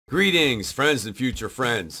Greetings, friends and future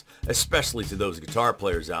friends, especially to those guitar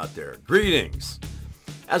players out there. Greetings!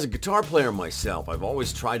 As a guitar player myself, I've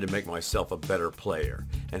always tried to make myself a better player.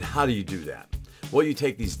 And how do you do that? Well, you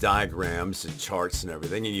take these diagrams and charts and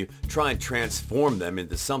everything, and you try and transform them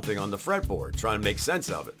into something on the fretboard, trying to make sense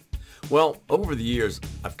of it. Well, over the years,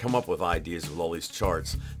 I've come up with ideas with all these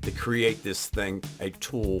charts to create this thing, a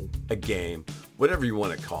tool, a game, whatever you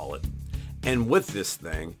want to call it. And with this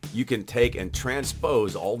thing, you can take and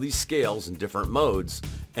transpose all these scales in different modes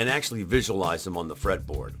and actually visualize them on the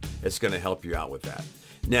fretboard. It's going to help you out with that.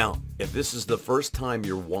 Now, if this is the first time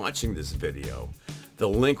you're watching this video, the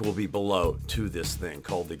link will be below to this thing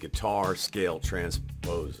called the Guitar Scale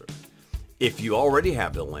Transposer. If you already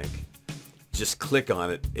have the link, just click on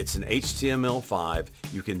it. It's an HTML5.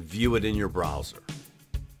 You can view it in your browser.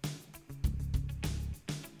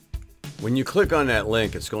 When you click on that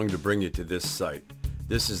link, it's going to bring you to this site.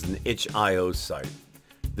 This is an itch.io site.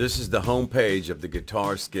 This is the home page of the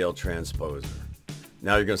Guitar Scale Transposer.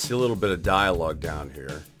 Now you're going to see a little bit of dialogue down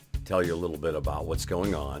here, tell you a little bit about what's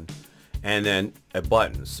going on, and then a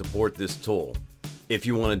button, support this tool. If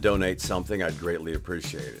you want to donate something, I'd greatly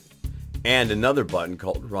appreciate it. And another button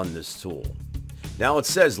called Run This Tool. Now it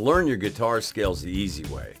says learn your guitar scales the easy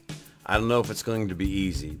way. I don't know if it's going to be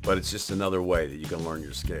easy, but it's just another way that you can learn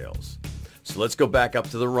your scales. So let's go back up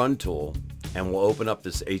to the Run tool and we'll open up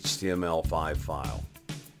this HTML5 file.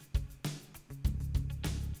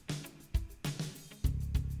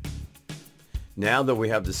 Now that we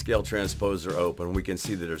have the Scale Transposer open, we can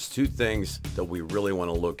see that there's two things that we really want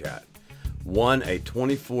to look at. One, a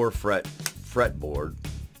 24 fret fretboard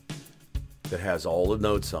that has all the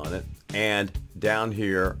notes on it, and down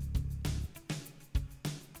here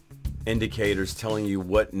indicators telling you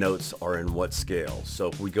what notes are in what scale. So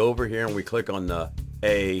if we go over here and we click on the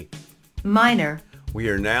A minor, we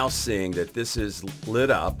are now seeing that this is lit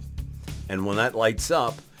up, and when that lights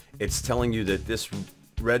up, it's telling you that this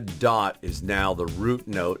red dot is now the root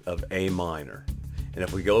note of A minor. And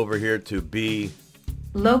if we go over here to B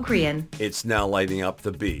Locrian, it's now lighting up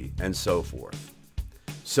the B, and so forth.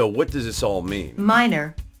 So what does this all mean?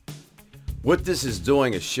 minor, What this is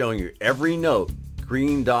doing is showing you every note,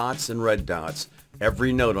 green dots and red dots,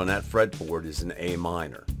 every note on that fretboard is an A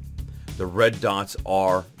minor. The red dots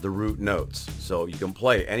are the root notes. So you can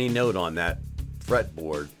play any note on that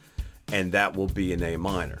fretboard and that will be an A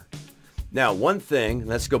minor. Now one thing,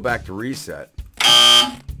 let's go back to reset.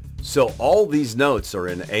 So all these notes are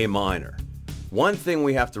in A minor. One thing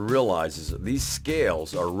we have to realize is that these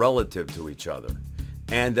scales are relative to each other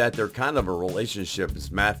and that they're kind of a relationship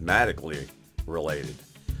is mathematically related.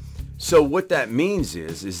 So what that means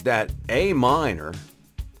is that A minor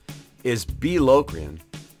is B Locrian,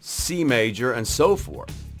 C major, and so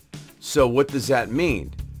forth. So what does that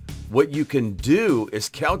mean? What you can do is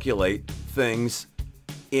calculate things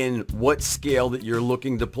in what scale that you're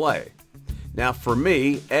looking to play. Now for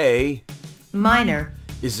me, A minor,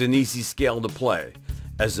 is an easy scale to play.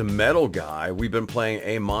 As a metal guy, we've been playing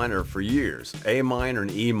A minor for years, A minor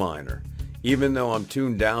and E minor. Even though I'm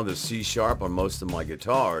tuned down to C sharp on most of my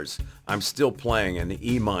guitars, I'm still playing an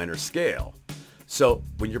E minor scale. So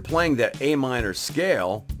when you're playing that A minor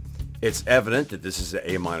scale, it's evident that this is an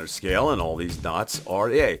A minor scale and all these dots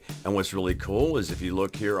are A. And what's really cool is if you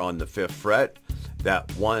look here on the 5th fret,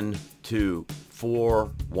 that 1, 2,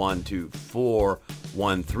 4, 1, 2, 4,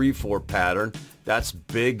 1, 3, 4 pattern, that's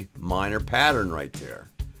big minor pattern right there.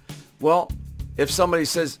 Well, if somebody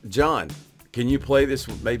says, John, can you play this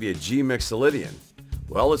with maybe a G Michealidian?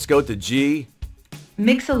 Well, let's go to G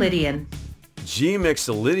Michealidian. G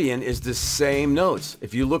Michealidian is the same notes.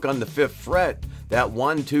 If you look on the 5th fret, that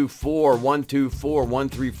 1, 2, 4, 1, 2, 4, 1,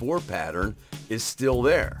 3, 4 pattern is still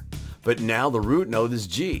there. But now the root note is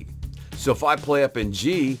G. So if I play up in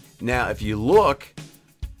G, now if you look,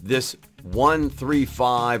 this 1, 3,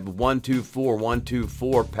 5, 1, 2, 4, 1, 2,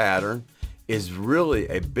 4 pattern is really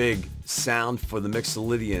a big sound for the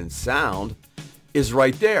Michealidian sound is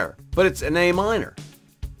right there, but it's an A minor.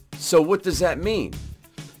 So what does that mean?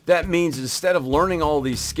 That means instead of learning all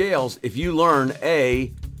these scales, if you learn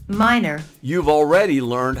A minor, you've already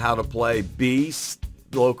learned how to play B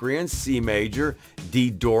Locrian, C major, D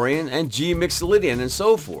Dorian, and G Michealidian, and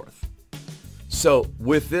so forth. So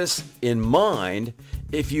with this in mind,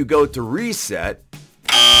 if you go to reset,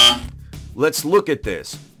 let's look at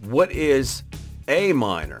this. What is A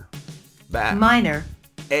minor? Back. minor,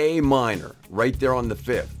 A minor, right there on the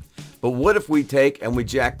 5th. But what if we take and we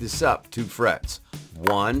jack this up 2 frets?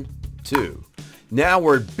 1, 2. Now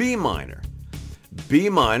we're at B minor. B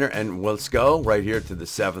minor, and let's go right here to the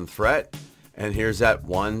 7th fret. And here's that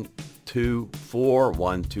 1, 2, 4,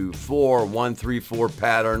 1, 2, 4, 1, 3, 4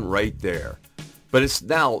 pattern right there. But it's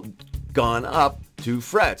now gone up 2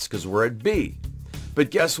 frets because we're at B.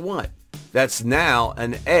 But guess what? That's now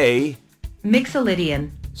an A.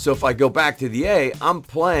 Mixolydian. So if I go back to the A, I'm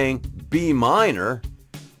playing B minor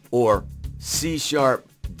or C sharp,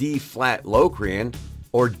 D flat Locrian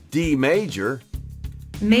or D major.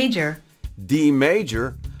 Major. D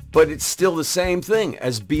major, but it's still the same thing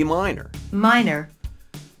as B minor. Minor.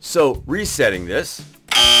 So resetting this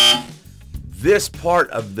part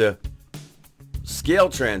of the scale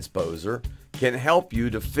transposer can help you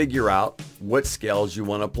to figure out what scales you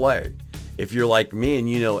want to play. If you're like me and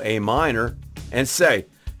you know A minor, and say,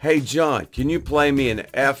 hey John, can you play me an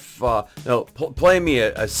play me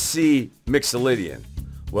a C Mixolydian?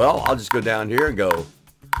 Well, I'll just go down here and go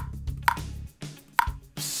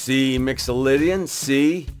C Mixolydian,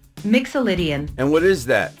 C. Mixolydian. And what is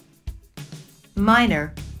that?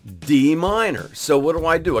 Minor. D minor. So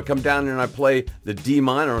what do? I come down here and I play the D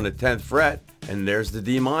minor on the 10th fret, and there's the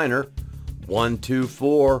D minor. 1, 2,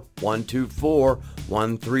 4, 1, 2, 4,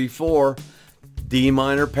 1, 3, 4, D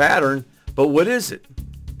minor pattern. But what is it?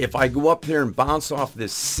 If I go up here and bounce off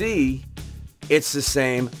this C, it's the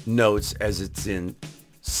same notes as it's in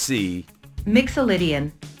C.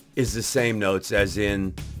 Mixolydian. Is the same notes as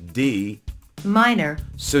in D. Minor.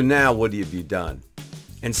 So now what have you done?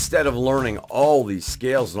 Instead of learning all these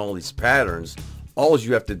scales and all these patterns, all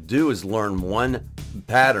you have to do is learn one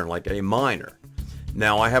pattern like A minor.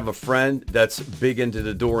 Now I have a friend that's big into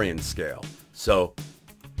the Dorian scale. So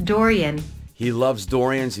Dorian. he loves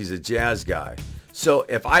Dorians. He's a jazz guy. So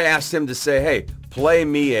if I asked him to say, hey, play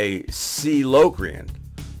me a C Locrian,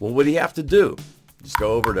 well, what do you have to do? Just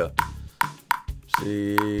go over to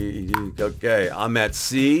C. Okay, I'm at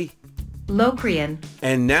C. Locrian.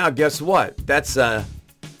 And now guess what? That's a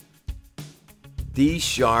D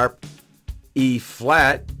sharp, E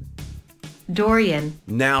flat. Dorian.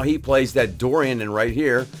 Now he plays that Dorian and right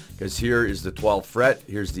here, because here is the 12th fret,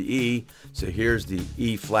 here's the E, so here's the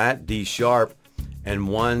E flat, D sharp, and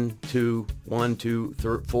 1, 2, 1, 2,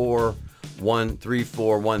 3, 4, 1, 3,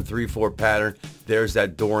 4, 1, 3, 4 pattern. There's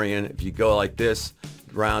that Dorian. If you go like this,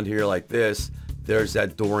 around here like this, there's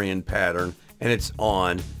that Dorian pattern, and it's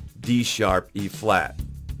on D sharp, E flat.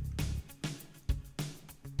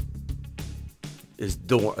 Is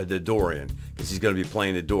the Dorian, because he's going to be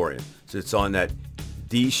playing the Dorian. So it's on that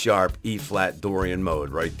D sharp, E flat Dorian mode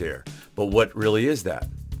right there. But what really is that?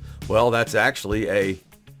 Well, that's actually a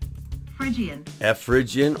Phrygian. F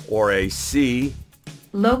Phrygian or a C.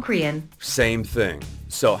 Locrian. Same thing.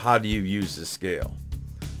 So how do you use the scale?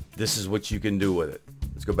 This is what you can do with it.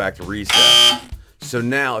 Let's go back to reset. So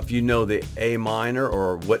now if you know the A minor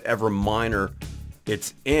or whatever minor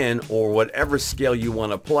it's in or whatever scale you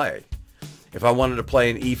want to play. If I wanted to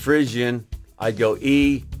play an E Phrygian, I'd go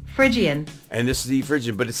E. Phrygian. And this is E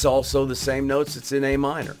Phrygian, but it's also the same notes it's in A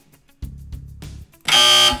minor.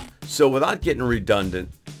 So without getting redundant,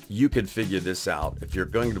 you could figure this out. If you're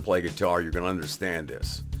going to play guitar, you're going to understand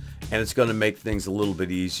this. And it's going to make things a little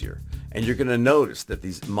bit easier. And you're going to notice that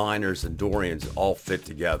these minors and Dorians all fit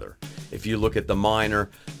together. If you look at the minor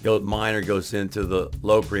goes into the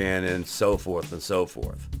Locrian and so forth and so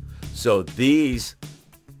forth. So these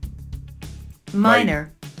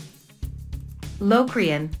Minor.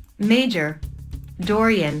 Locrian. Major.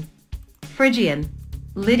 Dorian. Phrygian.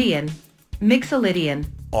 Lydian. Mixolydian.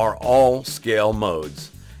 are all scale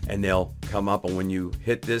modes, and they'll come up, and when you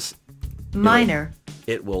hit this Minor.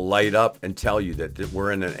 it will light up and tell you that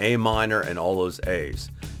we're in an A minor and all those A's.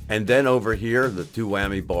 And then over here, the two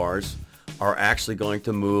whammy bars are actually going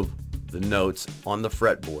to move the notes on the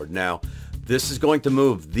fretboard. Now, this is going to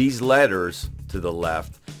move these letters to the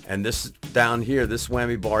left, and this down here, this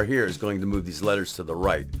whammy bar here is going to move these letters to the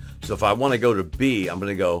right. So if I want to go to B, I'm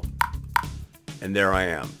going to go, and there I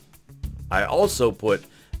am. I also put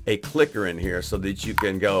a clicker in here so that you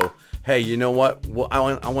can go, hey, you know what? Well, I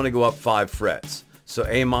want to go up 5 frets. So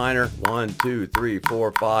A minor, 1, 2, 3,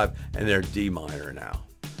 4, 5, and they're D minor now.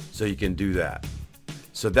 So you can do that.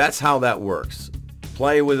 So that's how that works.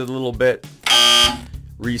 Play with it a little bit.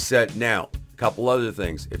 Reset. Now, a couple other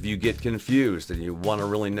things. If you get confused and you want to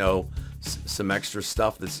really know some extra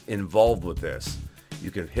stuff that's involved with this,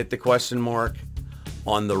 you can hit the question mark.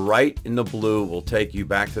 On the right in the blue will take you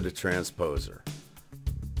back to the transposer.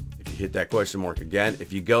 If you hit that question mark again,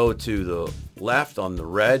 if you go to the left on the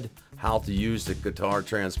red, how to use the guitar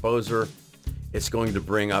transposer, it's going to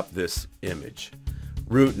bring up this image.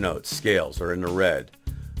 Root notes, scales are in the red.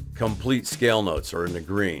 Complete scale notes are in the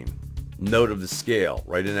green. Note of the scale,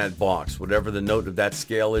 right in that box. Whatever the note of that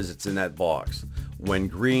scale is, it's in that box. When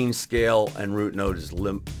green scale and root note is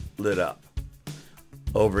lit up.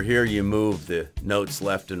 Over here you move the notes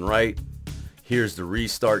left and right. Here's the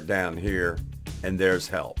restart down here, and there's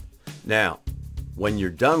help. Now, when you're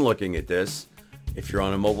done looking at this, if you're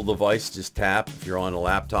on a mobile device, just tap. If you're on a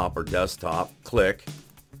laptop or desktop, click,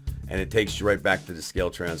 and it takes you right back to the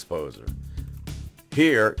Scale Transposer.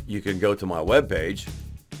 Here, you can go to my webpage.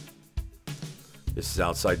 This is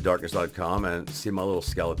outsidedarkness.com, and see my little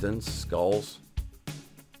skeletons, skulls.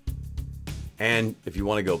 And if you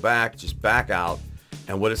want to go back, just back out,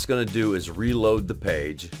 and what it's going to do is reload the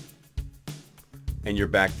page, and you're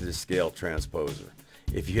back to the Scale Transposer.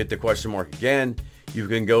 If you hit the question mark again, you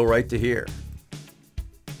can go right to here.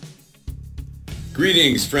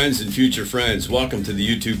 Greetings, friends and future friends. Welcome to the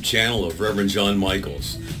YouTube channel of Rev.Jon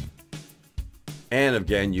Micheals. And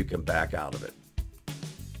again, you can back out of it.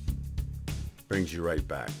 Brings you right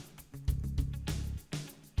back.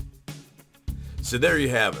 So there you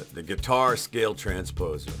have it, the Guitar Scale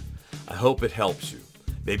Transposer. I hope it helps you.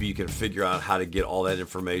 Maybe you can figure out how to get all that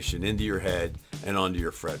information into your head and onto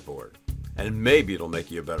your fretboard. And maybe it'll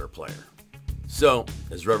make you a better player. So,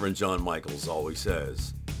 as Rev.Jon Micheals always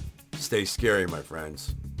says, stay scary, my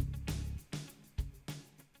friends.